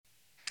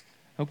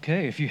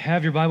Okay, if you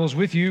have your Bibles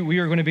with you, we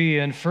are going to be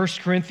in 1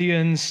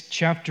 Corinthians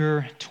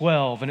chapter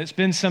 12. And it's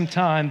been some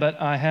time, but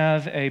I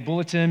have a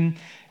bulletin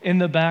in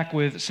the back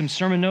with some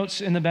sermon notes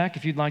in the back.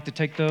 If you'd like to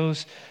take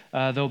those,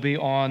 they'll be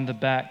on the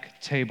back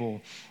table.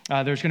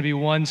 There's going to be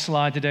one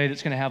slide today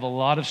that's going to have a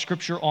lot of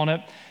scripture on it,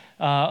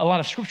 a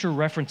lot of scripture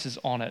references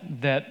on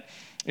it that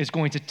is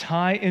going to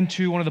tie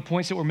into one of the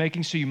points that we're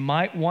making. So you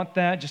might want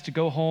that just to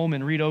go home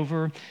and read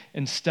over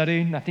and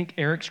study. And I think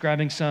Eric's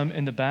grabbing some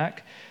in the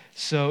back.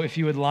 So if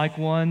you would like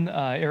one,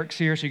 Eric's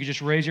here, so you can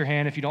just raise your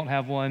hand if you don't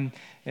have one,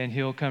 and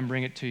he'll come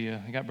bring it to you.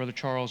 I got Brother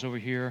Charles over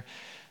here,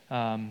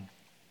 and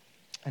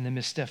then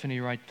Miss Stephanie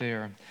right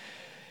there.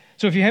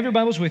 So if you have your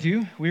Bibles with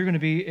you, we're going to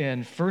be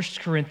in 1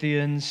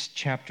 Corinthians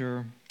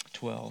chapter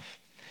 12.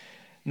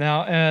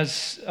 Now,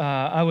 as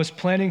I was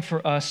planning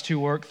for us to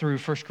work through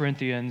 1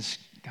 Corinthians,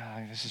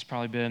 this has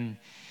probably been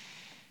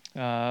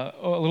a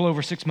little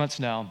over 6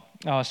 months now.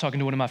 I was talking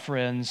to one of my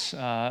friends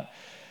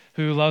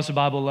who loves the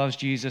Bible, loves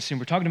Jesus,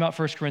 and we're talking about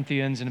 1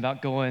 Corinthians and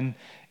about going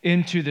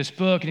into this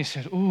book, and he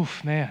said,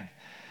 oof, man,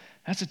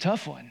 that's a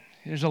tough one.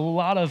 There's a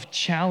lot of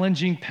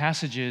challenging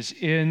passages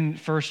in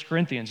 1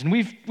 Corinthians, and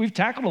we've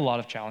tackled a lot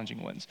of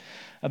challenging ones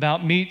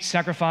about meat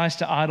sacrificed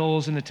to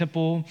idols in the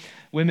temple,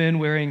 women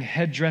wearing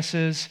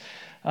headdresses,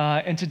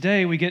 and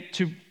today we get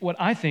to what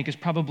I think is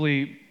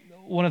probably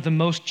one of the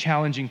most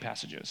challenging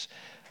passages.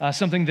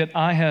 Something that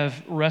I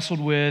have wrestled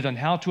with on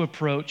how to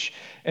approach,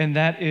 and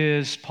that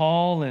is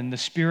Paul and the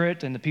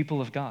Spirit and the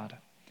people of God.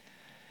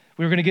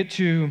 We're going to get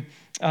to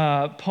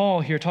Paul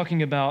here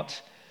talking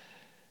about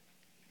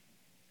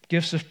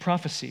gifts of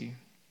prophecy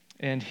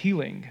and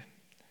healing.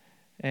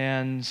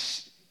 And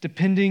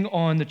depending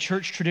on the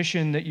church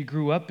tradition that you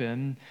grew up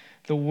in,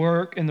 the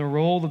work and the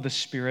role of the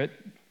Spirit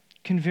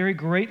can vary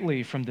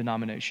greatly from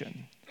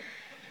denomination.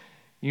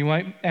 You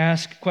might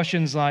ask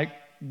questions like,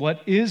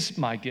 what is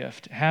my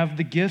gift? Have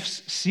the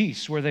gifts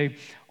ceased? Were they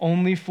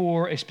only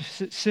for a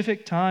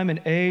specific time and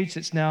age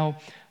that's now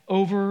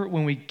over?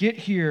 When we get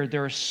here,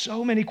 there are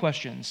so many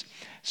questions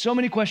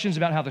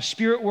about how the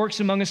Spirit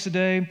works among us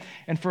today.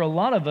 And for a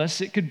lot of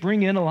us, it could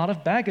bring in a lot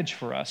of baggage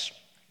for us.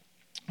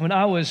 When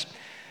I was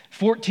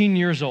 14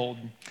 years old,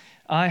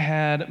 I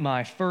had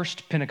my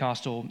first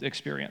Pentecostal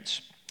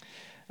experience.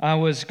 I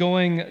was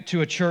going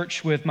to a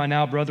church with my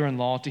now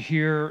brother-in-law to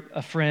hear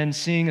a friend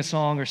sing a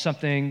song or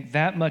something.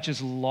 That much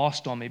is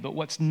lost on me. But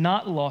what's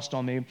not lost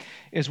on me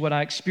is what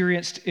I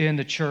experienced in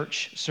the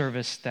church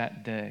service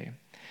that day.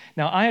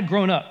 Now, I had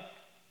grown up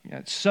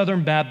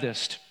Southern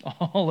Baptist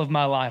all of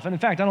my life. And in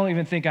fact, I don't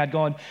even think I'd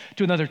gone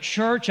to another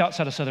church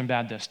outside of Southern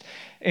Baptist.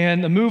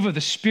 And the move of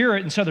the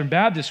Spirit in Southern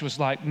Baptist was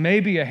like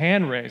maybe a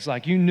hand raise,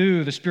 like you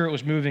knew the Spirit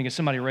was moving as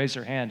somebody raised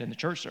their hand in the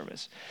church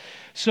service.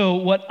 So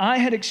what I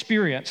had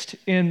experienced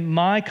in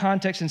my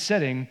context and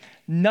setting,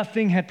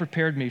 nothing had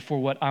prepared me for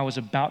what I was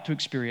about to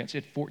experience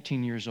at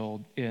 14 years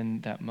old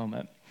in that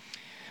moment.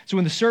 So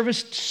when the service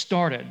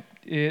started,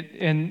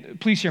 and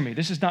please hear me,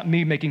 this is not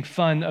me making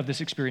fun of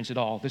this experience at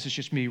all. This is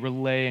just me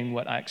relaying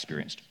what I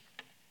experienced.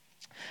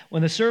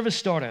 When the service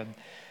started,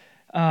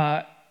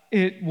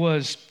 it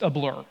was a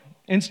blur.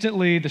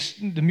 Instantly,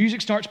 the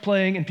music starts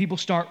playing and people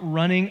start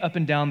running up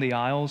and down the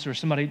aisles. There was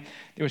somebody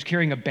that was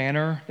carrying a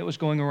banner that was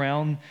going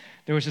around.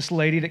 There was this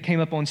lady that came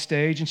up on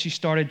stage and she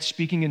started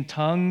speaking in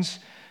tongues.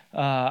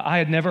 I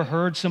had never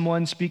heard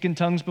someone speak in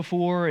tongues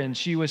before, and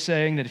she was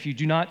saying that if you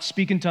do not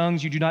speak in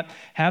tongues, you do not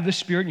have the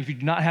Spirit, and if you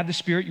do not have the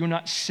Spirit, you are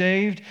not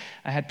saved.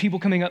 I had people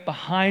coming up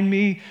behind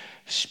me,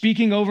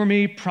 speaking over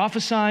me,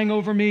 prophesying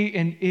over me,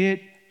 and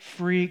it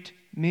freaked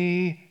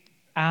me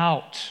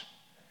out.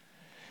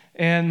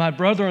 And my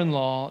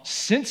brother-in-law,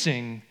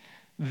 sensing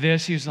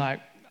this, he was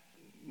like,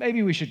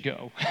 maybe we should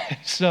go.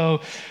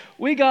 So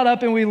we got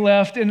up and we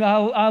left, and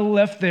I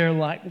left there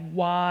like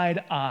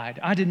wide-eyed.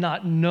 I did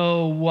not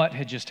know what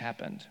had just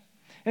happened.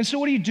 And so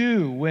what do you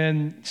do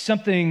when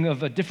something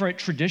of a different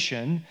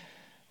tradition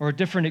or a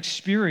different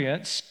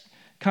experience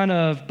kind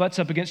of butts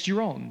up against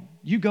your own?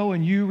 You go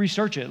and you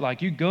research it.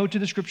 Like you go to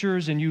the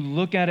scriptures and you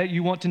look at it.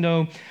 You want to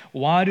know,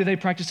 why do they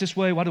practice this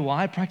way? Why do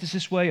I practice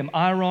this way? Am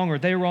I wrong? Are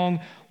they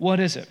wrong? What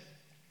is it?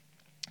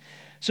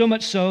 So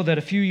much so that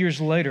a few years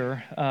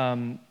later,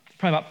 probably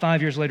about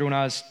 5 years later when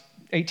I was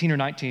 18 or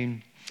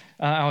 19,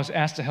 I was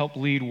asked to help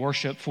lead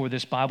worship for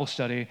this Bible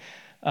study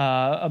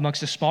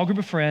amongst a small group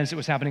of friends that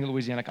was happening at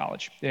Louisiana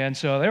College. And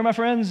so they were my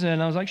friends,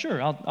 and I was like, sure,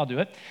 I'll do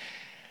it.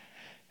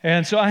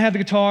 And so I had the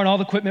guitar and all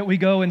the equipment. We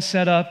go and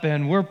set up,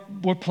 and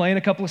we're playing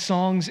a couple of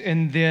songs,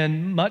 and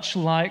then much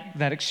like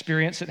that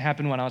experience that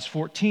happened when I was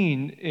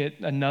 14,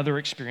 another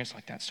experience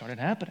like that started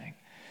happening,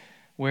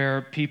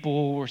 where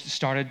people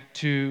started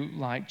to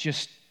like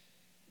just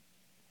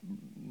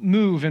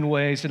move in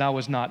ways that I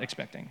was not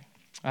expecting.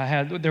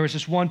 There was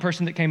this one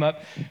person that came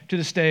up to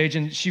the stage,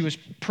 and she was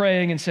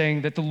praying and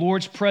saying that the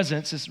Lord's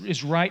presence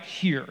is right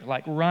here,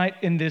 like right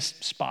in this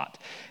spot.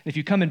 And if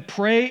you come and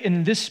pray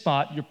in this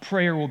spot, your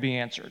prayer will be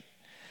answered.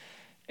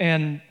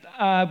 And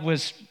I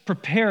was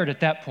prepared at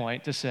that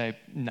point to say,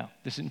 no,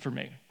 this isn't for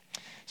me.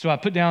 So I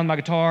put down my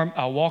guitar,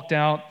 I walked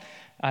out,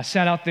 I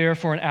sat out there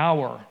for an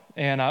hour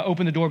And I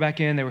opened the door back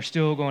in. They were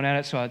still going at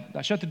it. So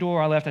I shut the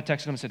door. I left. I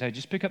texted them and said, hey,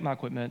 just pick up my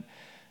equipment.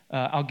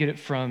 I'll get it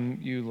from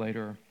you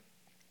later.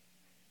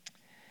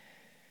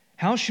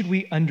 How should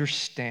we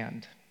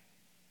understand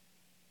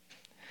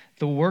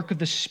the work of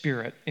the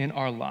Spirit in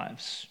our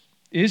lives?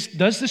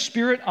 Does the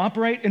Spirit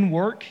operate and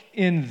work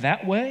in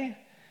that way?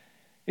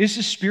 Is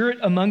the Spirit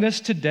among us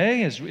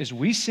today as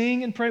we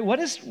sing and pray?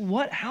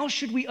 How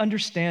should we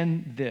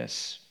understand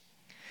this?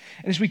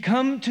 And as we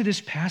come to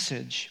this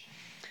passage,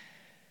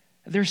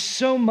 there's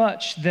so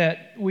much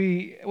that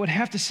we would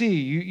have to see.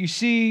 You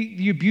see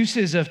the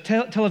abuses of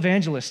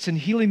televangelists and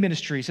healing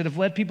ministries that have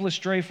led people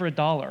astray for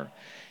 $1.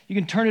 You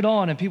can turn it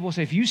on and people will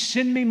say, if you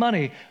send me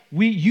money,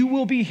 you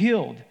will be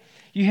healed.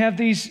 You have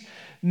these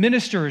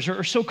ministers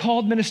or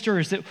so-called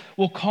ministers that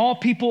will call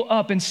people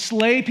up and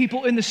slay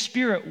people in the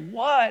spirit.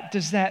 What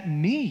does that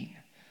mean?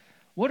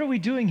 What are we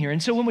doing here?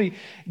 And so when we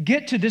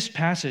get to this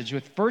passage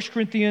with 1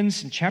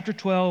 Corinthians and chapter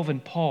 12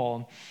 and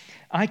Paul,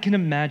 I can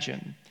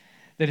imagine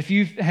that if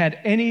you've had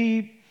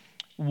any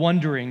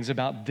wonderings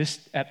about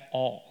this at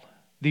all,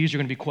 these are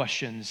going to be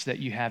questions that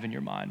you have in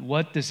your mind.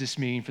 What does this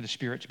mean for the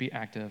Spirit to be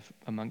active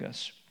among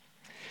us?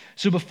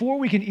 So before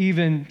we can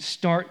even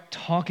start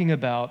talking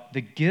about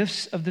the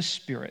gifts of the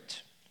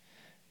Spirit,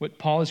 what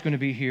Paul is going to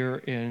be here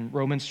in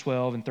Romans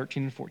 12 and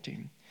 13 and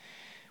 14,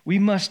 we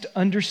must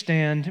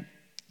understand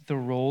the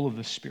role of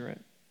the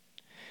Spirit.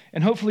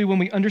 And hopefully when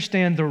we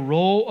understand the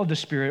role of the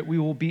Spirit, we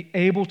will be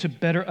able to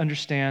better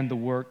understand the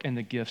work and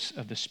the gifts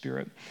of the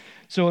Spirit.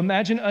 So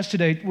imagine us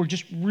today, we're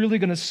just really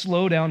going to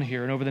slow down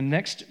here, and over the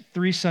next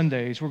 3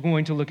 Sundays, we're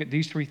going to look at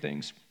these 3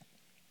 things: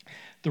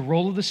 the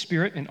role of the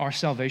Spirit in our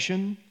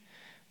salvation,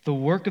 the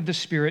work of the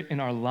Spirit in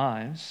our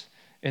lives,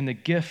 and the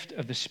gift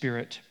of the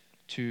Spirit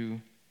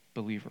to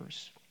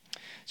believers.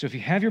 So if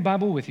you have your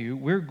Bible with you,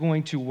 we're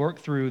going to work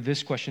through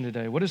this question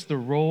today. What is the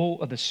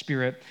role of the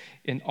Spirit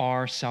in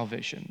our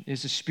salvation?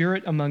 Is the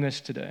Spirit among us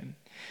today?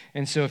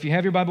 And so if you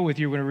have your Bible with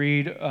you, we're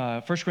going to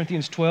read 1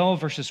 Corinthians 12,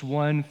 verses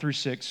 1 through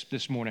 6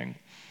 this morning.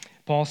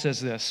 Paul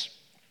says this: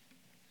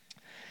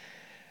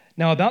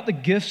 Now about the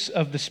gifts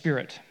of the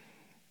Spirit,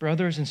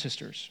 brothers and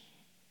sisters,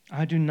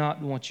 I do not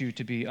want you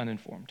to be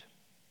uninformed.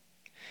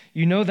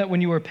 You know that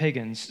when you were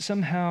pagans,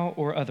 somehow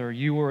or other,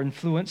 you were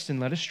influenced and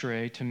led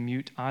astray to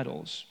mute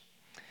idols.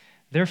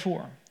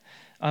 Therefore,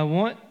 I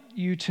want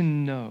you to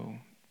know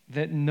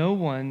that no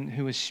one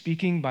who is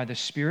speaking by the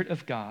Spirit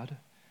of God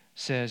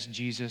says,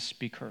 Jesus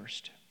be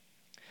cursed.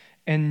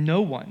 And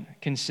no one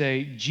can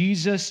say,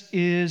 Jesus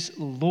is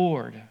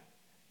Lord,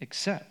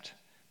 except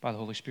by the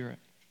Holy Spirit.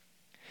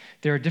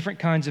 There are different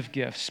kinds of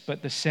gifts,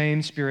 but the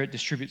same Spirit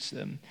distributes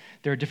them.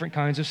 There are different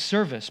kinds of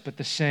service, but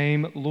the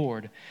same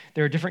Lord.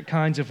 There are different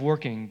kinds of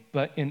working,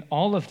 but in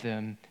all of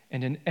them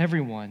and in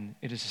everyone,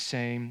 it is the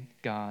same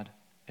God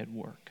at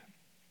work.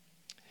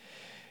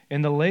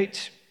 In the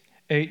late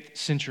 8th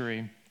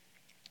century,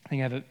 I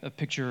think I have a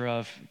picture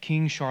of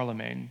King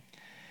Charlemagne.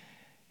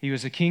 He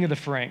was the king of the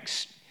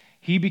Franks.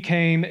 He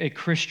became a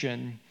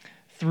Christian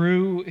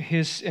through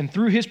his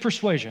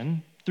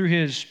persuasion,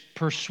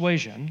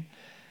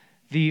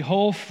 the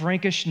whole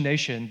Frankish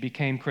nation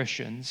became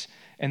Christians,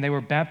 and they were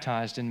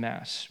baptized in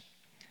mass.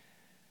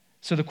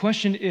 So the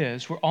question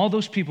is, were all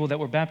those people that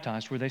were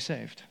baptized, were they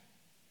saved?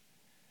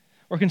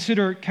 Or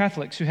consider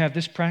Catholics who have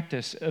this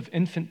practice of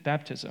infant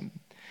baptism,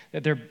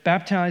 that they're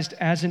baptized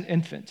as an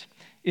infant.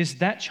 Is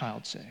that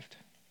child saved?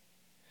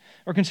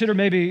 Or consider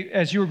maybe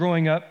as you were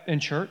growing up in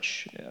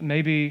church,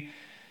 maybe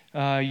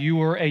you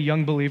were a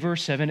young believer,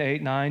 7,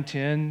 8, 9,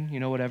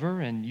 10,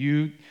 whatever, and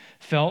you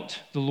felt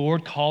the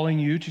Lord calling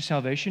you to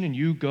salvation, and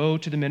you go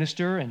to the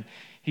minister, and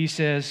he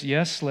says,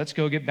 yes, let's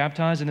go get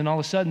baptized, and then all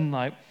of a sudden,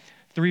 3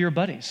 of your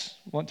buddies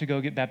want to go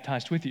get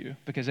baptized with you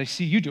because they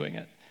see you doing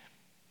it.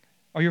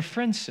 Are your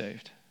friends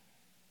saved?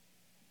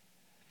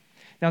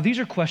 Now, these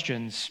are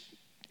questions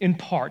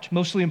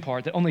mostly in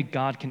part, that only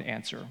God can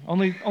answer.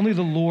 Only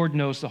the Lord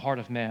knows the heart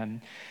of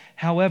man.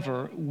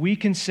 However, we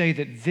can say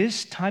that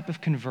this type of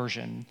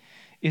conversion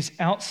is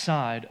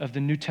outside of the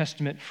New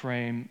Testament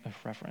frame of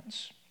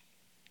reference.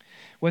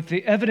 What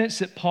the evidence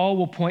that Paul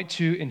will point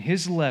to in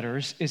his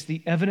letters is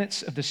the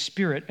evidence of the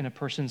Spirit in a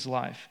person's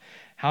life.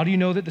 How do you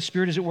know that the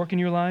Spirit is at work in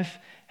your life?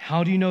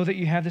 How do you know that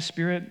you have the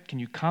Spirit? Can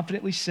you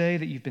confidently say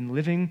that you've been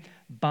living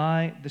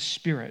by the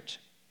Spirit?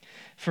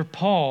 For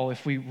Paul,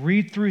 if we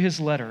read through his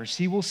letters,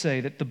 he will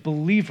say that the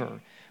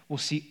believer will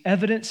see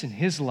evidence in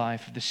his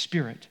life of the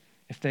Spirit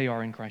if they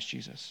are in Christ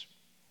Jesus.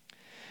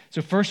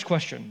 So first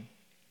question,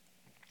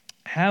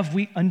 have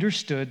we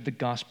understood the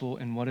gospel,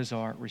 and what has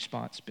our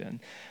response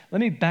been? Let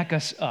me back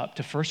us up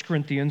to 1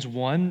 Corinthians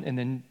 1 and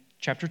then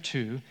chapter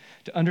 2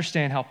 to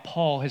understand how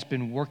Paul has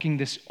been working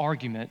this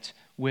argument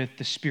with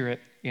the Spirit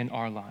in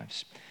our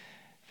lives.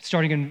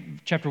 Starting in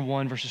chapter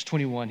 1, verses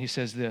 21, he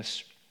says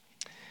this: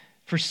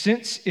 For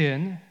since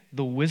in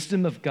the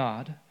wisdom of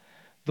God,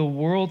 the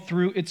world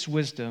through its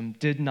wisdom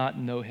did not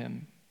know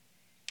him,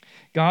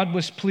 God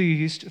was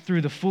pleased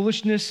through the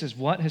foolishness as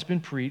what has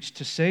been preached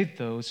to save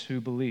those who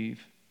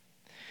believe.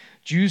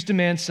 Jews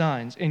demand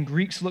signs, and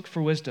Greeks look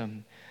for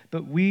wisdom,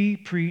 but we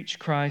preach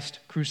Christ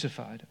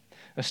crucified,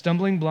 a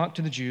stumbling block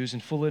to the Jews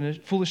and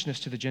foolishness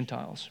to the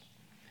Gentiles.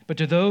 But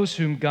to those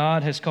whom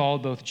God has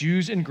called, both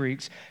Jews and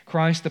Greeks,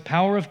 Christ, the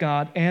power of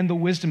God and the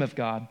wisdom of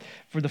God.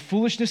 For the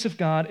foolishness of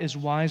God is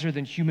wiser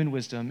than human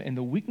wisdom, and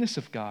the weakness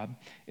of God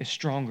is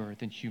stronger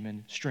than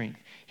human strength.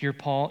 Here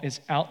Paul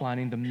is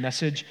outlining the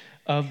message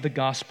of the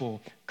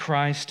gospel,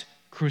 Christ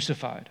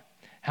crucified.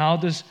 How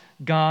does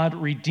God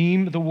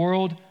redeem the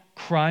world?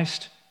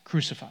 Christ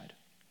crucified.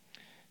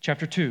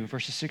 Chapter 2,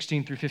 verses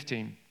 16 through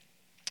 15.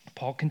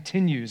 Paul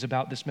continues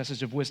about this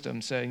message of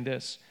wisdom, saying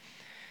this: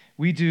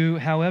 "We do,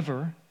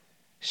 however,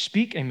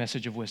 speak a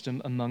message of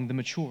wisdom among the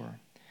mature,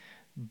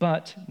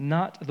 but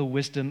not the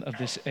wisdom of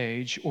this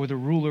age or the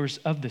rulers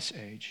of this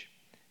age,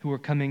 who are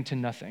coming to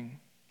nothing.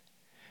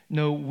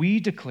 No, we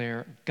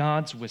declare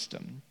God's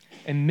wisdom,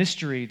 a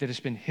mystery that has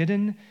been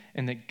hidden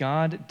and that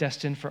God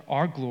destined for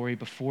our glory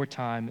before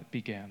time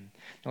began."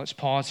 Now let's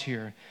pause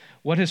here.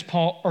 What has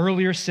Paul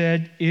earlier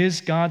said is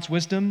God's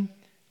wisdom?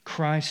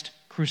 Christ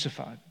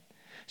crucified.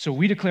 So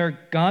we declare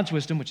God's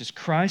wisdom, which is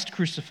Christ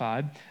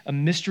crucified, a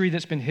mystery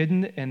that's been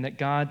hidden and that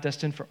God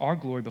destined for our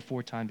glory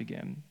before time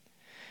began.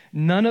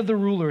 None of the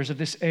rulers of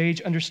this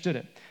age understood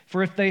it,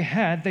 for if they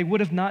had, they would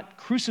have not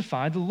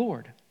crucified the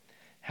Lord.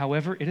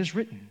 However, it is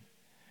written,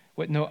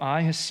 "What no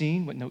eye has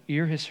seen, what no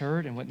ear has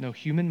heard, and what no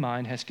human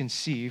mind has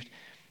conceived,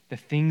 the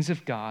things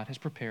of God has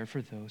prepared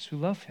for those who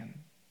love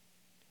him."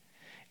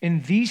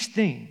 And these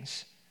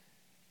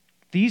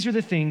are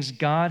the things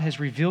God has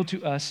revealed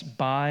to us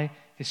by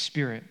his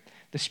Spirit.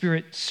 The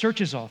Spirit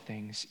searches all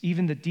things,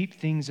 even the deep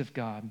things of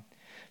God.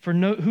 For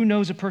who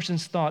knows a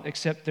person's thought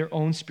except their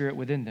own spirit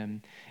within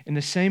them? In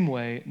the same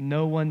way,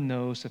 no one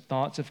knows the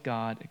thoughts of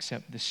God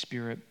except the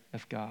Spirit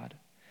of God.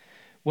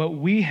 What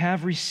we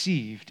have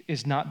received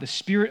is not the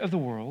spirit of the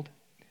world,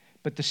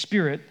 but the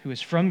Spirit who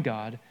is from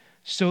God,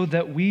 so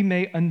that we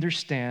may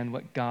understand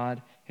what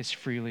God has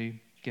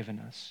freely given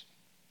us.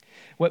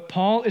 What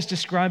Paul is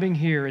describing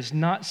here is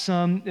not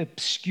some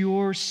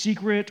obscure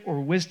secret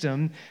or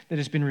wisdom that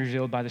has been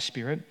revealed by the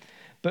Spirit,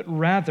 but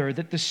rather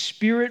that the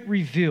Spirit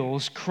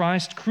reveals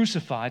Christ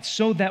crucified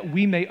so that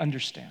we may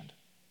understand.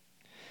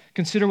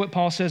 Consider what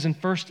Paul says in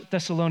 1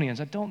 Thessalonians.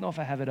 I don't know if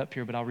I have it up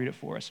here, but I'll read it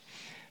for us.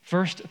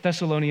 1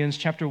 Thessalonians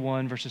chapter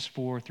 1, verses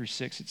 4 through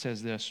 6, it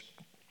says this: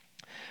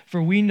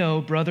 "For we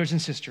know, brothers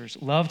and sisters,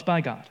 loved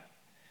by God,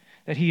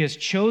 that he has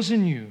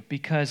chosen you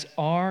because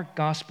our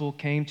gospel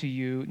came to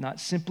you not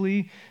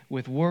simply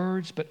with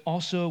words, but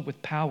also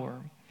with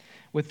power,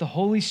 with the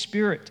Holy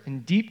Spirit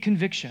and deep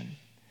conviction.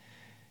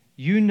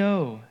 You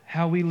know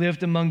how we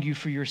lived among you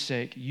for your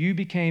sake. You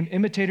became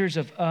imitators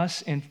of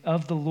us and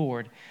of the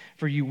Lord,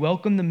 for you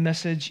welcomed the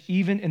message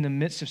even in the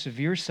midst of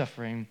severe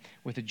suffering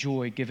with the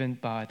joy given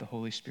by the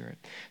Holy Spirit."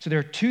 So there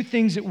are two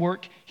things at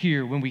work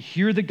here when we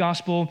hear the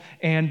gospel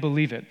and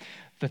believe it.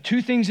 The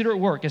two things that are at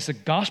work is the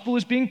gospel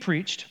is being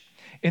preached,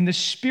 and the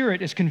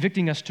Spirit is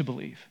convicting us to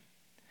believe.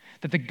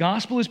 That the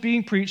gospel is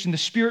being preached and the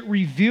Spirit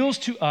reveals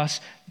to us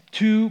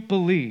to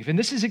believe. And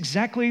this is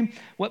exactly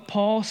what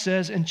Paul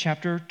says in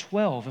chapter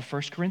 12 of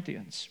 1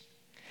 Corinthians.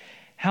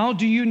 How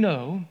do you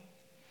know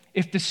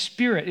if the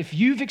Spirit, if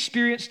you've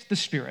experienced the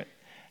Spirit,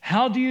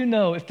 how do you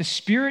know if the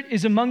Spirit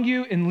is among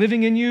you and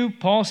living in you?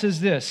 Paul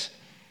says this: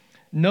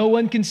 "No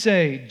one can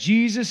say,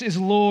 'Jesus is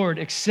Lord,'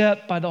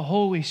 except by the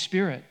Holy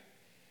Spirit."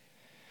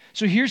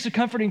 So here's the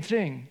comforting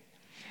thing.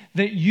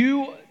 That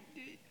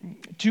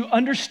to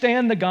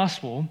understand the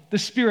gospel, the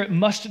Spirit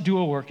must do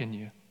a work in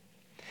you.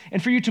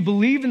 And for you to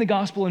believe in the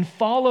gospel and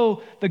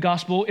follow the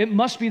gospel, it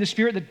must be the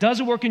Spirit that does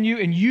a work in you,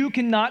 and you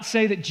cannot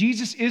say that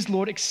Jesus is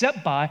Lord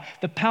except by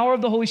the power of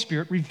the Holy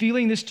Spirit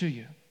revealing this to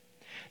you.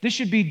 This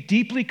should be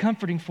deeply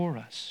comforting for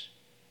us,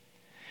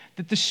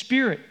 that the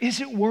Spirit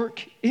is at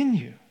work in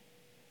you.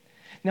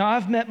 Now,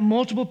 I've met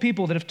multiple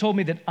people that have told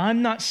me that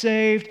I'm not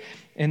saved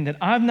and that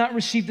I've not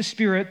received the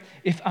Spirit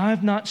if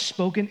I've not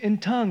spoken in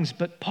tongues.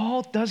 But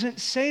Paul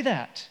doesn't say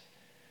that.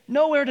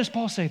 Nowhere does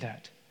Paul say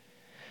that.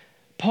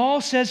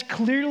 Paul says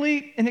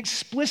clearly and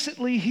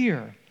explicitly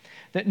here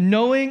that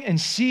knowing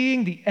and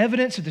seeing the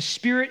evidence of the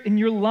Spirit in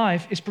your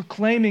life is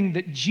proclaiming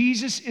that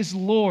Jesus is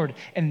Lord,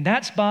 and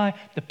that's by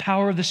the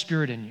power of the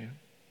Spirit in you.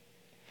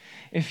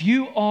 If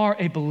you are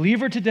a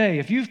believer today,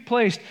 if you've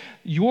placed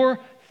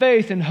your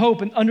faith and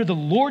hope and under the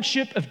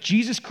lordship of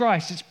Jesus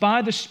Christ, it's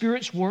by the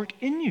Spirit's work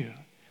in you.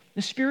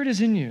 The Spirit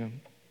is in you.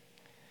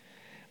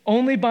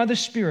 Only by the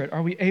Spirit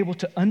are we able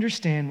to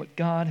understand what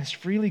God has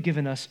freely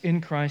given us in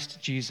Christ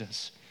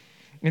Jesus.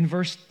 In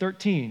verse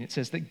 13, it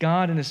says that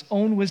God in his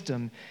own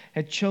wisdom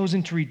had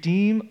chosen to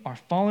redeem our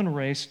fallen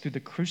race through the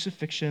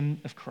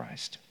crucifixion of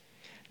Christ,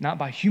 not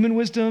by human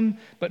wisdom,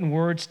 but in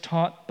words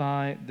taught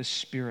by the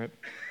Spirit.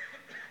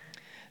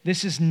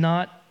 This is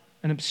not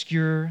an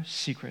obscure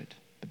secret,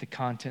 but the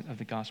content of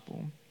the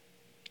gospel.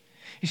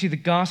 You see, the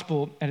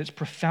gospel at its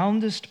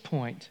profoundest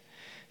point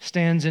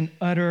stands in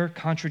utter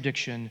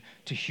contradiction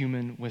to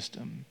human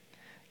wisdom.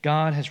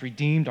 God has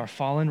redeemed our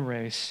fallen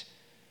race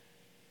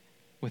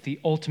with the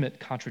ultimate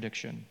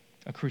contradiction,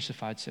 a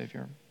crucified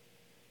Savior.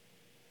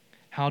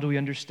 How do we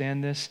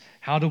understand this?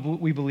 How do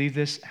we believe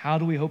this? How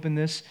do we hope in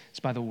this? It's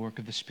by the work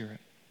of the Spirit.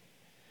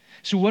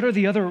 So what are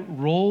the other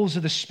roles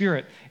of the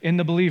Spirit in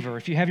the believer?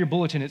 If you have your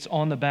bulletin, it's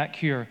on the back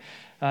here.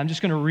 I'm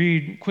just going to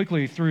read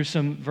quickly through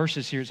some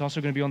verses here. It's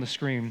also going to be on the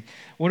screen.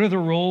 What are the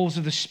roles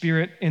of the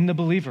Spirit in the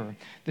believer?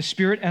 The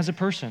Spirit as a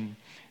person.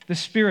 The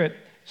Spirit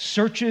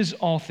searches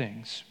all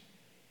things.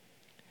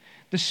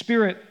 The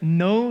Spirit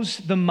knows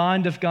the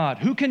mind of God.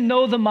 Who can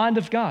know the mind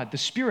of God? The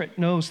Spirit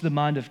knows the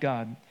mind of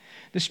God.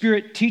 The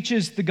Spirit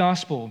teaches the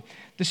gospel.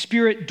 The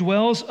Spirit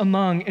dwells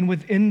among and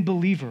within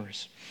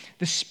believers.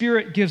 The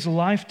Spirit gives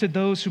life to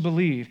those who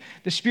believe.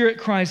 The Spirit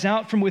cries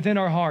out from within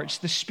our hearts.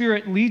 The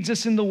Spirit leads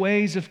us in the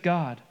ways of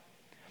God.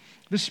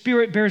 The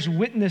Spirit bears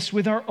witness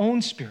with our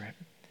own spirit.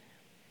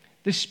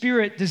 The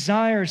Spirit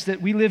desires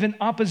that we live in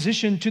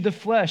opposition to the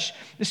flesh.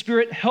 The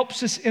Spirit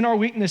helps us in our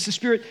weakness. The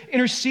Spirit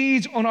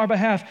intercedes on our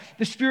behalf.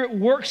 The Spirit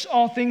works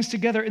all things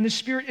together, and the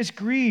Spirit is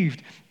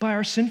grieved by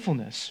our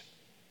sinfulness.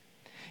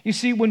 You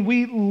see, when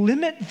we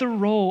limit the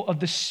role of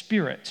the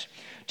Spirit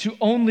to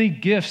only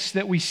gifts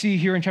that we see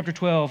here in chapter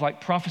 12,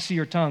 like prophecy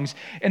or tongues,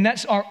 and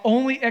that's our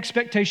only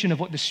expectation of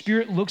what the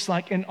Spirit looks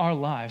like in our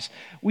lives,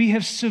 we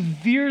have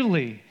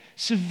severely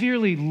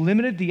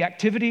limited the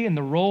activity and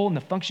the role and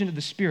the function of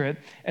the Spirit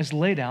as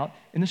laid out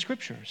in the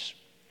Scriptures.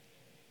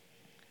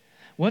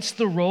 What's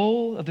the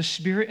role of the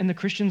Spirit in the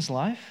Christian's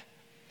life?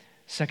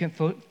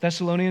 2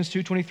 Thessalonians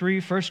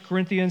 2:23, 1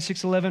 Corinthians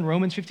 6:11,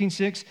 Romans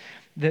 15:6,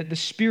 that the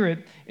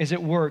Spirit is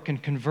at work in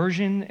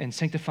conversion and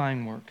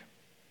sanctifying work.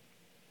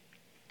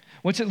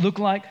 What's it look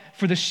like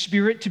for the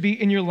Spirit to be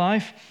in your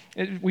life?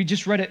 We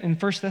just read it in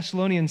 1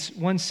 Thessalonians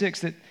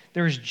 1:6 that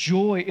there is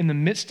joy in the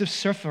midst of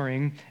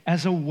suffering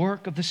as a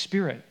work of the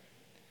Spirit.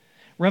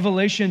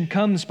 Revelation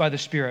comes by the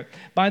Spirit.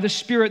 By the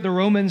Spirit, the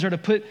Romans are to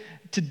put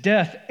to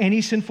death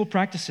any sinful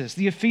practices.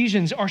 The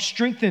Ephesians are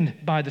strengthened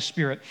by the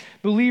Spirit.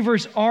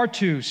 Believers are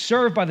to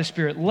serve by the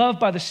Spirit, love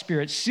by the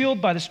Spirit,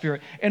 sealed by the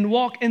Spirit, and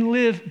walk and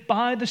live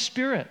by the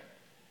Spirit.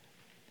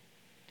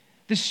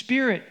 The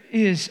Spirit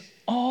is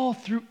all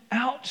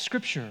throughout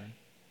Scripture.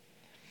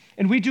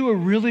 And we do a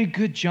really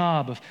good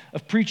job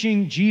of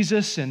preaching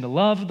Jesus and the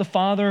love of the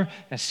Father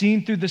as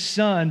seen through the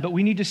Son, but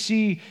we need to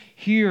see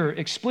here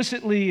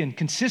explicitly and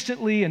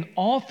consistently and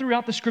all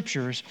throughout the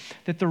Scriptures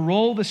that the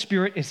role of the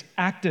Spirit is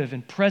active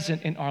and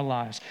present in our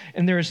lives.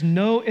 And there is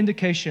no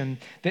indication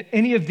that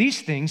any of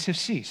these things have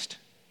ceased.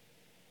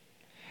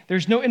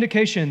 There's no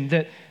indication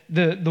that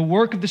the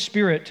work of the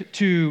Spirit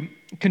to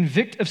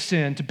convict of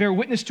sin, to bear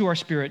witness to our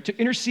spirit, to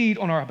intercede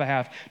on our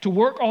behalf, to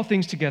work all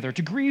things together,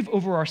 to grieve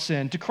over our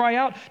sin, to cry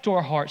out to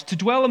our hearts, to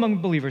dwell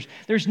among believers.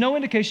 There's no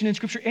indication in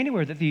Scripture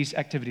anywhere that these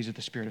activities of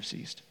the Spirit have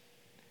ceased.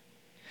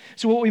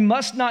 So what we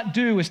must not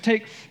do is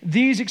take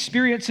these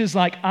experiences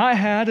like I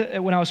had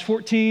when I was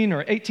 14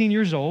 or 18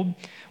 years old.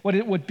 What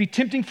it would be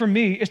tempting for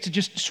me is to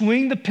just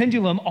swing the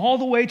pendulum all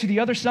the way to the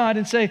other side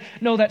and say,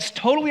 no, that's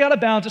totally out of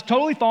bounds. It's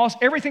totally false.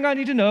 Everything I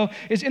need to know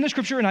is in the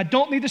Scripture, and I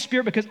don't need the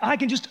Spirit because I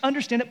can just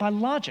understand it by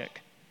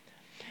logic.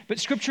 But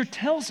Scripture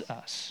tells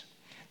us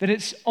that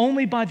it's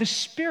only by the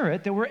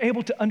Spirit that we're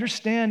able to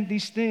understand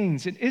these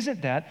things. And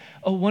isn't that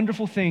a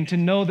wonderful thing to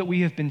know that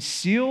we have been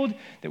sealed,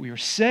 that we are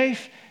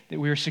safe, that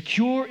we are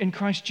secure in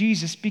Christ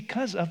Jesus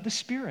because of the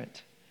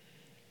Spirit?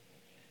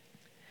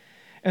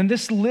 And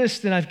this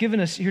list that I've given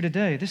us here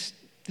today, this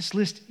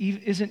list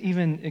isn't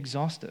even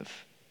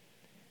exhaustive.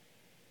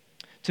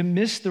 To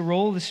miss the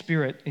role of the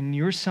Spirit in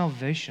your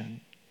salvation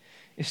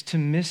is to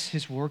miss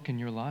His work in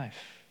your life.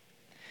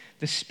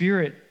 The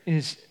Spirit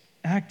is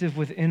active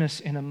within us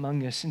and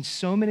among us. And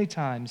so many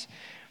times,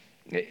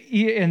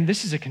 and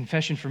this is a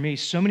confession for me,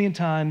 so many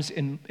times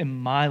in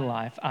my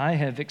life, I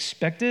have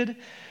expected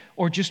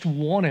or just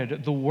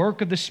wanted the work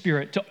of the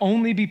Spirit to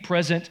only be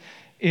present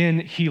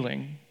in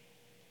healing,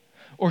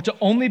 or to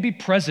only be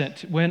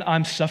present when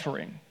I'm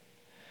suffering,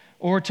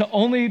 or to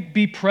only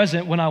be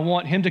present when I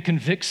want Him to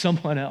convict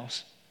someone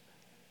else.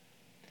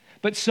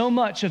 But so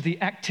much of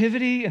the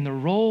activity and the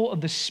role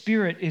of the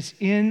Spirit is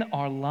in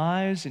our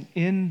lives and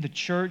in the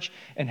church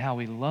and how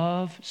we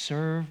love,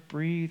 serve,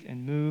 breathe,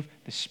 and move.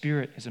 The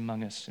Spirit is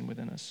among us and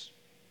within us.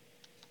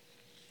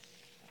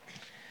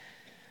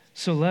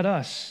 So let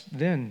us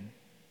then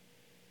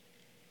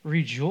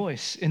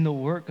rejoice in the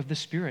work of the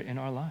Spirit in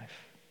our life.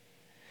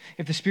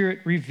 If the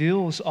Spirit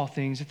reveals all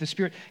things, if the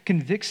Spirit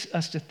convicts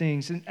us to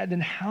things, then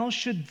how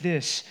should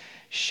this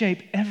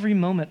shape every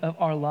moment of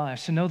our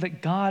lives to know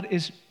that God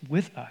is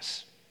with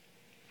us?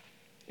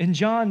 In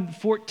John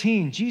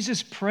 14,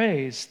 Jesus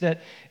prays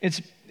that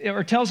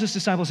tells His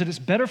disciples that it's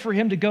better for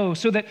Him to go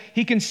so that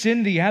He can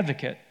send the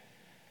advocate.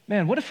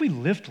 Man, what if we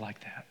lived like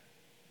that?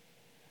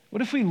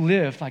 What if we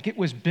lived like it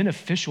was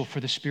beneficial for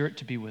the Spirit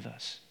to be with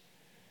us?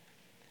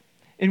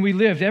 And we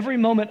lived every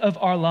moment of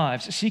our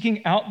lives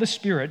seeking out the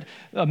Spirit,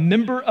 a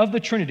member of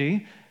the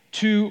Trinity,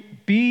 to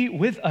be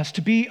with us,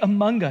 to be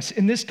among us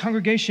in this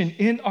congregation,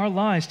 in our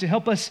lives, to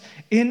help us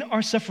in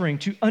our suffering,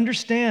 to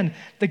understand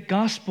the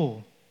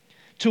gospel,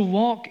 to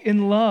walk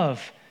in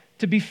love,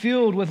 to be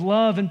filled with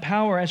love and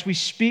power as we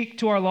speak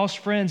to our lost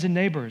friends and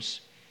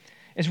neighbors.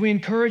 as we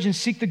encourage and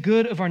seek the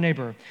good of our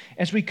neighbor,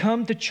 as we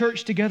come to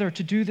church together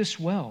to do this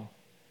well.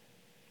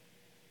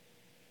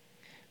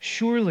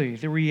 Surely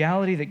the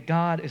reality that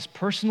God is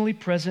personally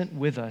present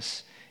with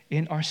us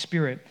in our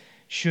spirit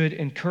should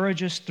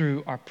encourage us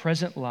through our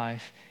present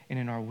life and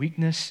in our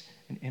weakness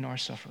and in our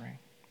suffering.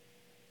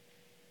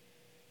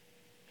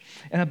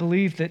 And I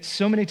believe that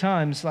so many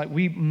times,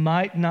 we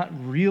might not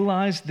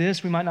realize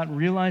this, we might not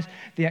realize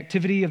the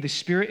activity of the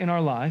Spirit in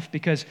our life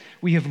because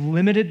we have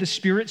limited the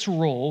Spirit's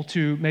role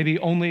to maybe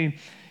only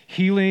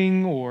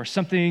healing or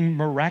something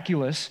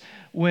miraculous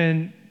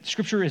when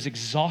Scripture is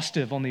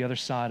exhaustive on the other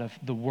side of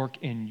the work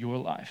in your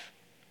life.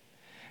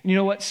 And you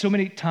know what so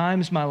many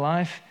times my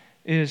life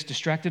is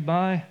distracted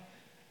by?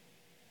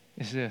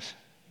 Is this.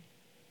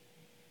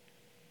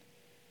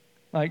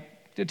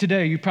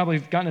 Today, you've probably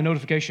gotten a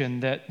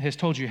notification that has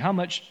told you how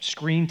much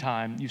screen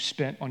time you've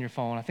spent on your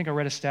phone. I think I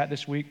read a stat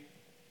this week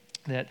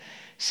that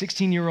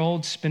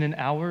 16-year-olds spend an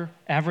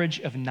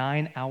average of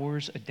 9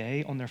 hours a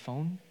day on their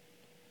phone.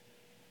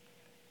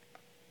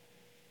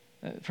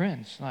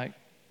 Friends,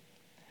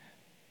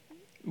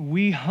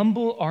 we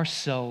humble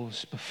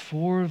ourselves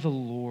before the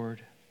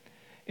Lord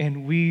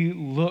and we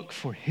look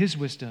for His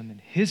wisdom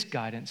and His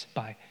guidance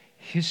by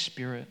His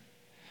Spirit.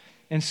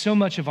 And so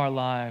much of our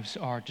lives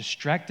are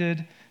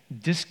distracted,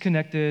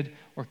 disconnected,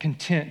 or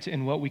content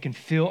in what we can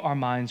fill our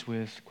minds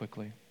with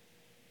quickly.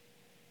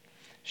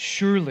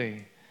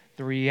 Surely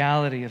the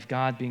reality of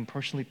God being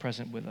personally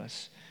present with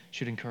us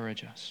should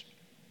encourage us.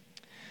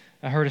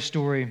 I heard a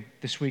story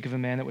this week of a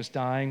man that was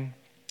dying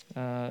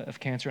of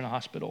cancer in a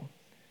hospital.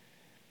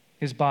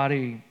 His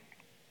body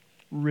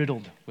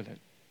riddled with it.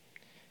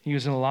 He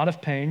was in a lot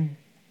of pain,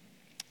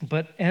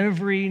 but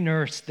every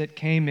nurse that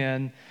came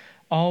in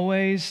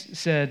always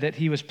said that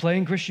he was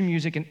playing Christian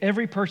music, and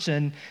every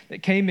person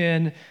that came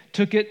in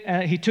took it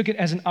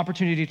as an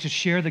opportunity to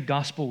share the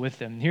gospel with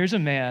them. Here's a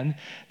man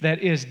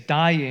that is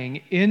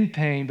dying in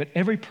pain, but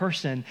every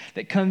person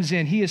that comes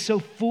in, he is so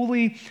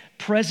fully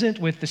present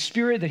with the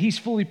Spirit that he's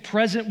fully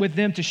present with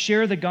them to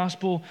share the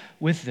gospel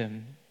with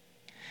them.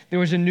 There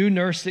was a new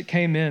nurse that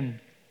came in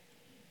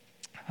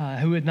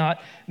who had not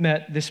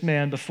met this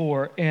man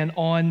before, and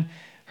on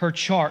her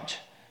chart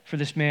for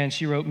this man,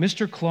 she wrote,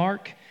 "Mr.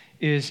 Clark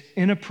is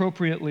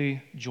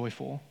inappropriately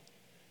joyful."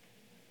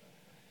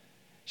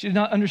 She did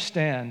not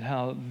understand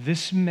how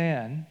this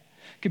man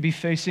could be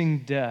facing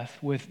death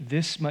with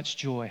this much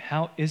joy.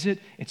 How is it?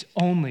 It's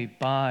only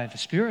by the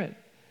Spirit.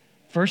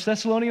 1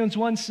 Thessalonians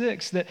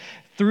 1:6, that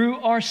through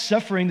our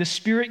suffering, the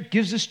Spirit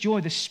gives us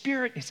joy. The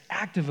Spirit is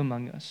active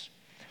among us.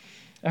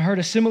 I heard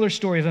a similar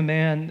story of a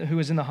man who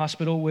was in the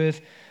hospital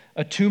with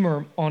a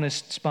tumor on his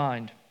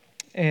spine.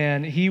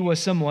 And he was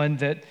someone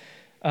that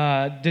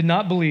did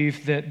not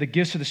believe that the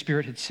gifts of the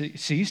Spirit had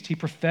ceased. He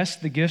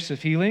professed the gifts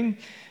of healing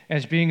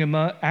as being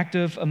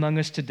active among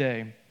us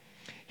today.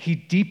 He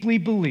deeply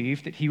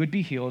believed that he would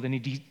be healed, and he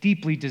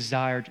deeply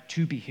desired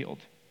to be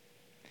healed.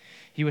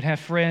 He would have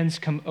friends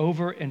come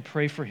over and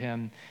pray for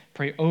him,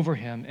 pray over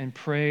him, and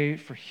pray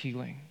for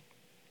healing.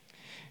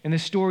 And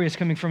this story is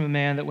coming from a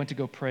man that went to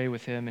go pray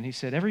with him, and he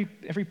said every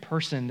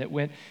person that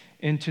went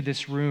into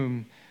this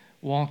room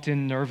walked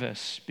in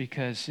nervous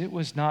because it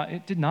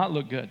did not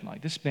look good.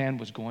 Like this man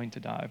was going to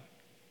die.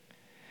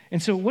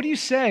 And so what do you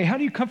say? How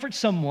do you comfort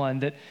someone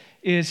that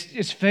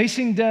is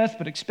facing death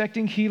but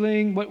expecting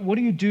healing? What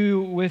do you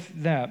do with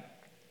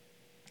that?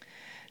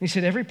 And he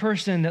said every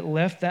person that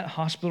left that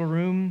hospital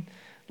room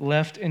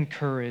left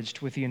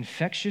encouraged with the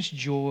infectious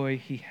joy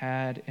he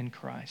had in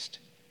Christ.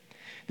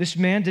 This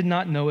man did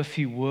not know if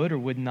he would or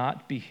would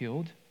not be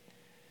healed,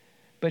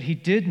 but he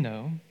did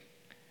know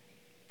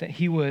that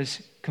he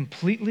was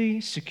completely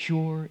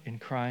secure in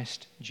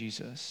Christ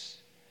Jesus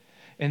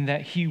and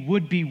that he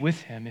would be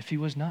with him if he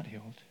was not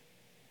healed.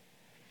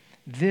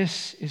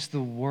 This is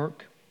the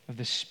work of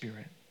the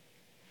Spirit.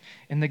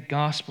 And the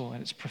gospel,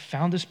 at its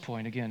profoundest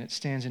point, again, it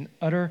stands in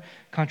utter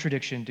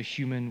contradiction to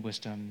human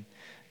wisdom.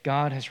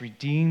 God has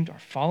redeemed our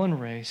fallen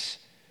race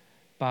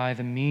by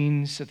the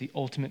means of the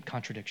ultimate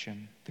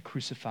contradiction, the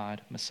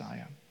crucified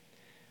Messiah.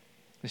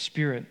 The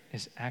Spirit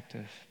is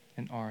active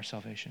in our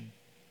salvation.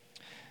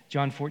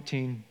 John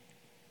 14,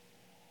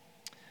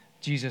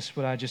 Jesus,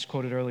 what I just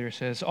quoted earlier,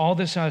 says, "All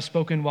this I have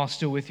spoken while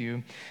still with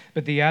you,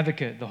 but the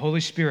Advocate, the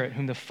Holy Spirit,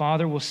 whom the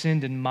Father will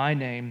send in my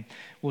name,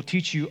 will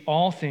teach you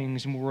all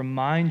things and will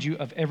remind you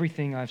of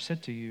everything I've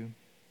said to you.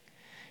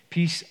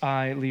 Peace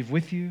I leave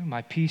with you,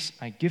 my peace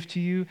I give to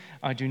you.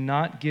 I do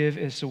not give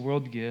as the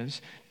world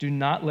gives. Do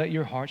not let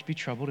your hearts be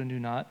troubled and do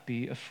not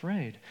be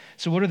afraid."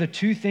 So what are the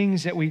two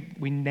things that we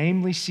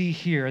namely see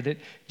here that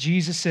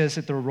Jesus says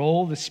that the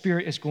role of the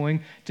Spirit is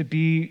going to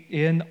be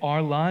in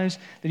our lives?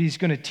 That he's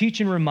going to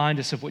teach and remind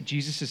us of what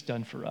Jesus has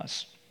done for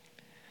us.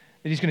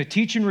 That he's going to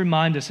teach and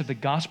remind us of the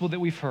gospel that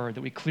we've heard,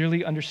 that we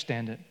clearly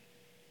understand it.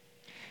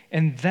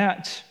 And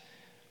that,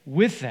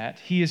 with that,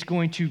 he is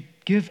going to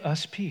give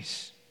us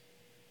peace.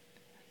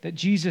 That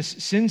Jesus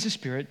sends the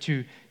Spirit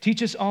to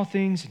teach us all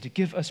things and to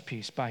give us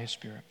peace by his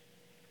Spirit.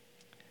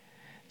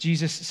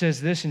 Jesus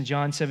says this in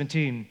John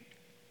 17.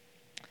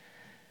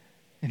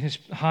 In his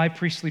high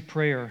priestly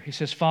prayer, he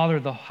says, Father,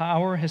 the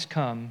hour has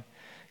come.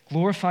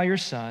 Glorify your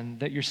Son,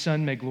 that your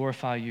Son may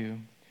glorify you.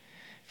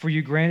 For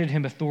you granted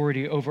him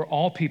authority over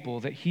all people,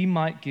 that he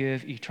might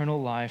give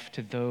eternal life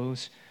to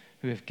those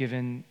who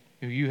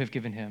you have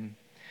given him.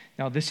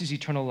 Now this is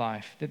eternal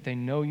life, that they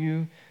know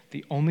you,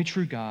 the only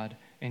true God,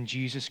 and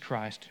Jesus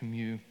Christ, whom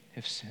you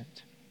have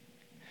sent.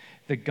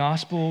 The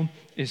gospel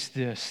is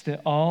this,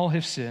 that all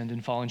have sinned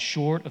and fallen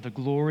short of the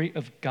glory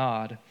of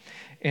God,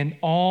 and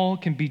all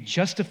can be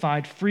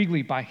justified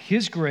freely by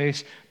his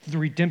grace through the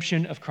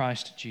redemption of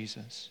Christ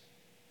Jesus.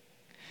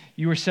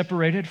 You are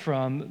separated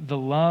from the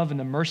love and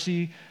the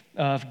mercy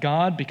of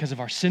God because of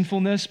our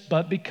sinfulness,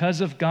 but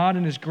because of God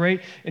and his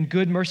great and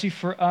good mercy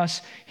for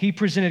us, he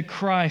presented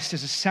Christ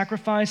as a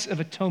sacrifice of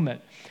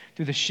atonement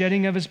through the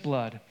shedding of his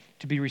blood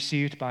to be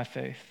received by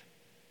faith.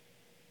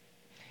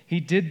 He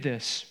did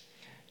this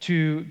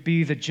to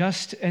be the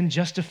just and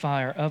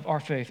justifier of our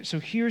faith. So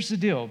here's the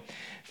deal.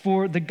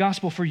 For the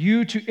gospel, for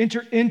you to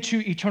enter into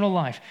eternal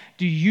life,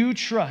 do you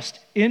trust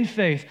in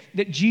faith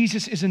that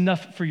Jesus is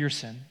enough for your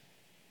sin?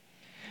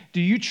 Do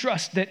you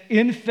trust that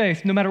in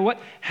faith, no matter what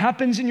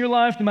happens in your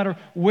life, no matter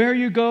where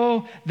you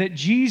go, that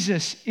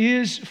Jesus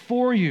is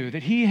for you,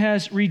 that he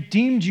has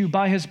redeemed you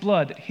by his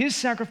blood, that his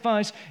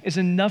sacrifice is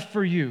enough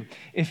for you?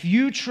 If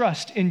you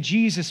trust in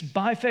Jesus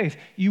by faith,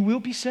 you will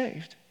be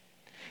saved.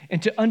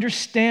 And to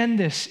understand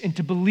this and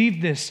to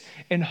believe this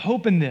and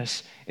hope in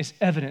this is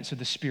evidence of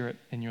the Spirit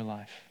in your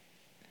life.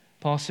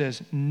 Paul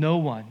says, no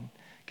one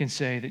can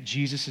say that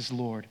Jesus is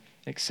Lord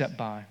except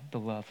by the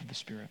love of the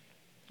Spirit,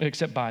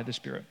 except by the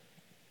Spirit.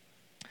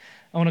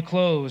 I want to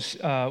close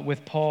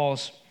with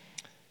Paul's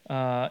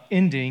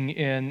ending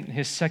in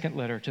his second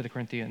letter to the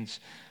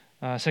Corinthians,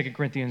 2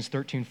 Corinthians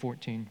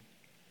 13:14.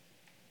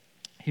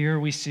 Here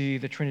we see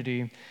the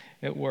Trinity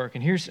at work.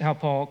 And here's how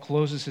Paul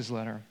closes his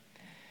letter.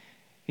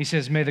 He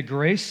says, may the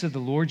grace of the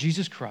Lord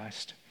Jesus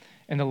Christ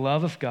and the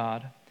love of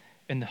God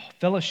and the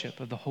fellowship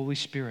of the Holy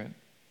Spirit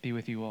be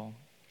with you all.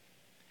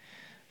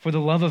 For the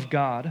love of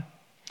God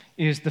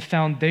is the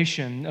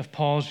foundation of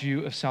Paul's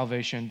view of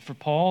salvation. For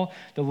Paul,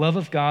 the love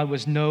of God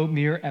was no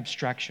mere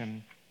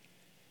abstraction.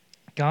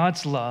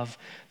 God's love,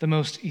 the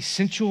most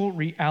essential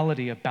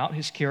reality about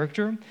his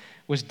character,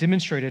 was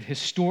demonstrated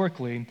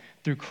historically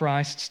through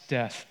Christ's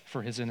death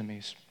for his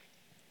enemies.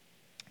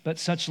 But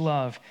such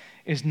love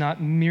is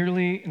not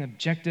merely an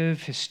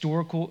objective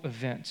historical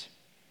event.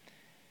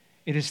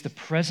 It is the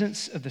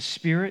presence of the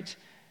Spirit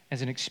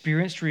as an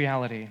experienced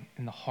reality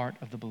in the heart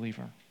of the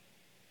believer.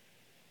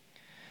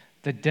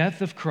 The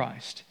death of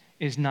Christ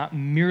is not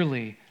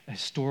merely a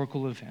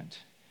historical event.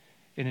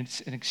 It's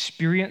an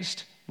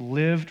experienced,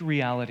 lived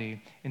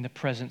reality in the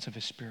presence of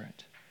his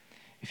Spirit.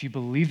 If you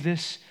believe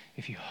this,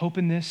 if you hope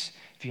in this,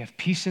 if you have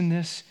peace in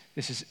this,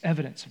 this is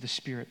evidence of the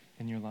Spirit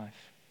in your life.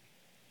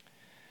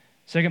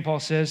 Second, Paul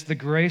says, the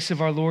grace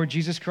of our Lord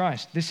Jesus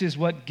Christ. This is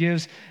what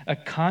gives a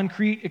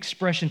concrete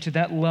expression to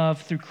that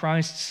love through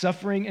Christ's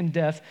suffering and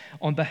death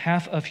on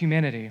behalf of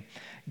humanity.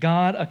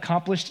 God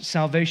accomplished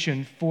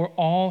salvation for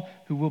all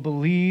who will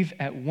believe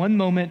at one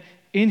moment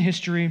in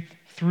history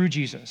through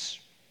Jesus.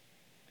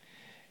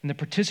 And the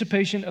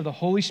participation of the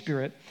Holy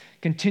Spirit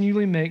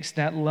continually makes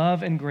that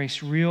love and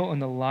grace real in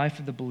the life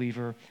of the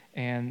believer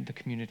and the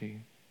community.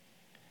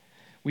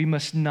 We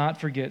must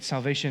not forget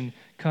salvation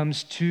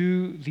comes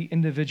to the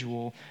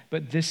individual,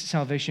 but this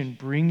salvation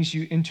brings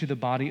you into the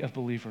body of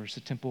believers, the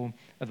temple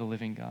of the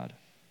living God.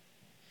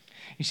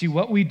 You see,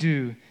 what we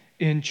do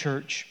in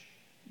church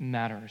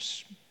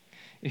matters.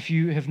 If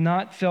you have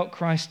not felt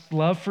Christ's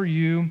love for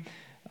you,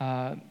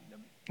 but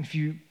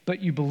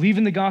you believe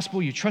in the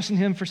gospel, you trust in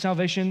him for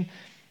salvation,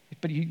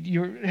 but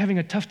you're having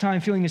a tough time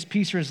feeling his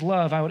peace or his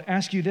love, I would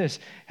ask you this: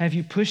 have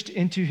you pushed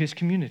into his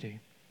community?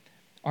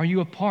 Are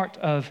you a part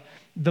of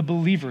the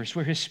believers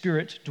where his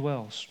Spirit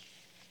dwells?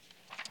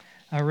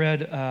 I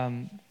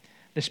read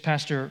this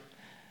pastor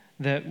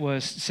that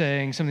was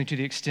saying something to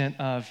the extent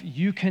of,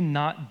 you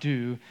cannot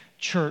do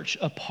church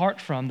apart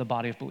from the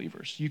body of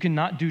believers. You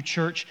cannot do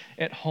church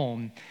at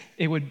home.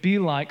 It would be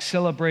like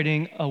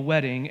celebrating a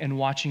wedding and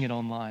watching it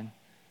online.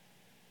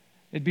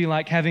 It'd be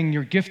like having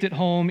your gift at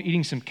home,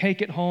 eating some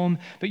cake at home,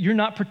 but you're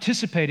not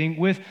participating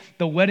with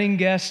the wedding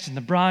guests and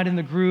the bride and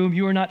the groom.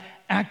 You are not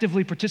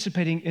actively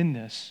participating in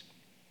this.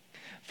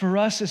 For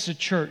us as a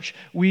church,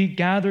 we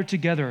gather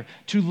together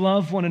to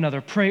love one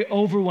another, pray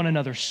over one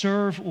another,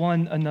 serve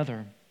one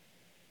another.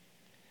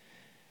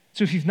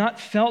 So if you've not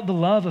felt the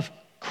love of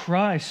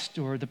Christ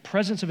or the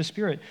presence of His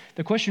Spirit,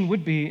 the question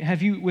would be,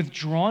 have you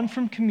withdrawn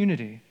from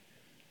community?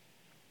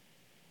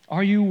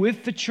 Are you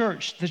with the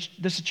church? Does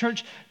the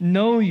church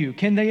know you?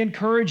 Can they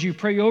encourage you,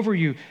 pray over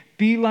you,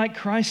 be like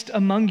Christ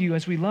among you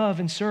as we love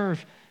and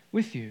serve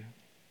with you?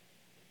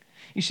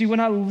 You see, when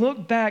I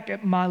look back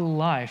at my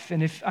life,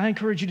 and if I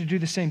encourage you to do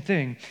the same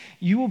thing,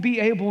 you will be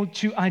able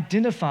to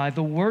identify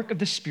the work of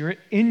the Spirit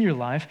in your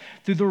life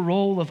through the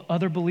role of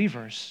other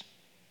believers.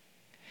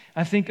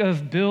 I think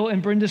of Bill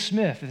and Brenda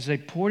Smith as they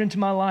poured into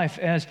my life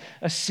as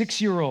a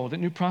 6-year-old at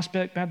New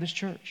Prospect Baptist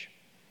Church.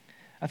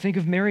 I think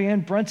of Mary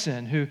Ann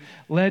Brunson, who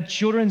led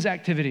children's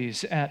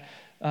activities at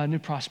New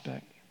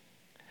Prospect.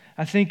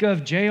 I think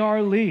of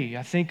J.R. Lee.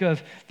 I think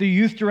of the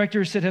youth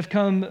directors that have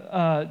come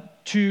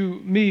to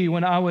me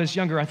when I was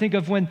younger. I think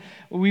of when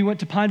we went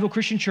to Pineville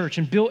Christian Church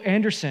and Bill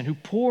Anderson, who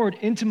poured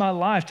into my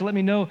life to let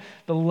me know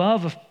the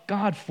love of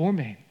God for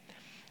me.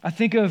 I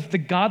think of the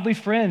godly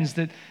friends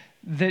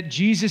that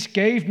Jesus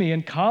gave me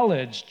in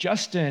college,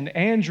 Justin,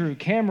 Andrew,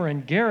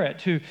 Cameron,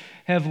 Garrett, who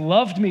have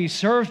loved me,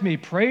 served me,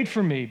 prayed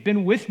for me,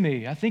 been with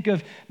me. I think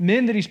of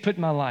men that he's put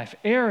in my life,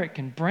 Eric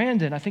and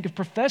Brandon. I think of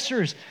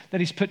professors that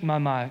he's put in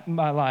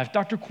my life,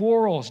 Dr.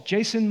 Quarles,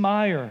 Jason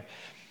Meyer,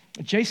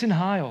 Jason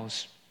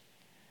Hiles.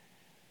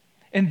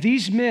 And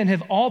these men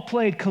have all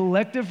played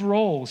collective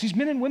roles. These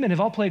men and women have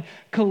all played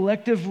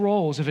collective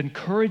roles of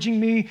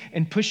encouraging me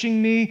and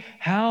pushing me.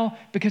 How?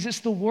 Because it's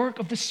the work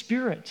of the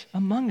Spirit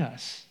among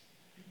us.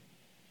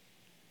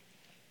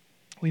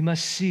 We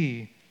must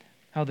see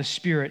how the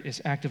Spirit is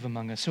active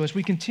among us. So as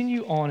we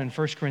continue on in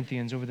 1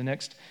 Corinthians over the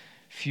next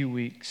few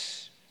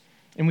weeks,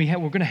 and we're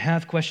going to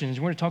have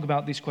questions. We're going to talk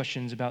about these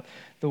questions about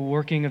the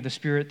working of the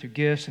Spirit through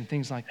gifts and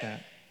things like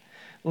that.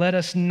 Let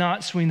us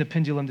not swing the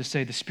pendulum to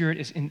say the Spirit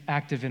is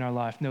inactive in our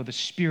life. No, the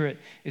Spirit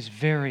is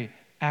very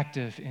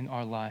active in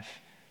our life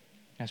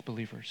as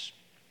believers.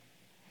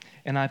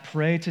 And I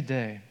pray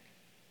today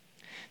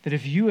that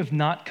if you have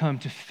not come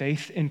to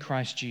faith in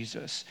Christ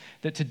Jesus,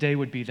 that today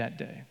would be that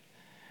day.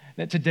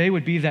 That today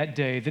would be that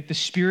day that the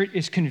Spirit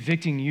is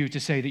convicting you to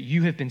say that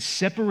you have been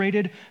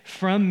separated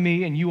from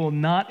me and you will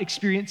not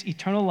experience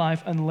eternal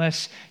life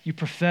unless you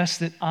profess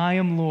that I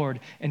am Lord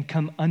and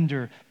come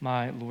under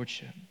my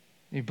lordship.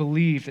 You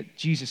believe that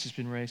Jesus has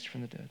been raised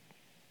from the dead.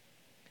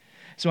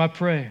 So I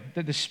pray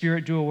that the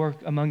Spirit do a work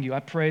among you.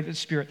 I pray that the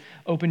Spirit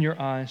open your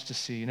eyes to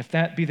see. And if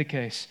that be the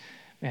case,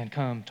 man,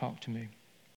 come talk to me.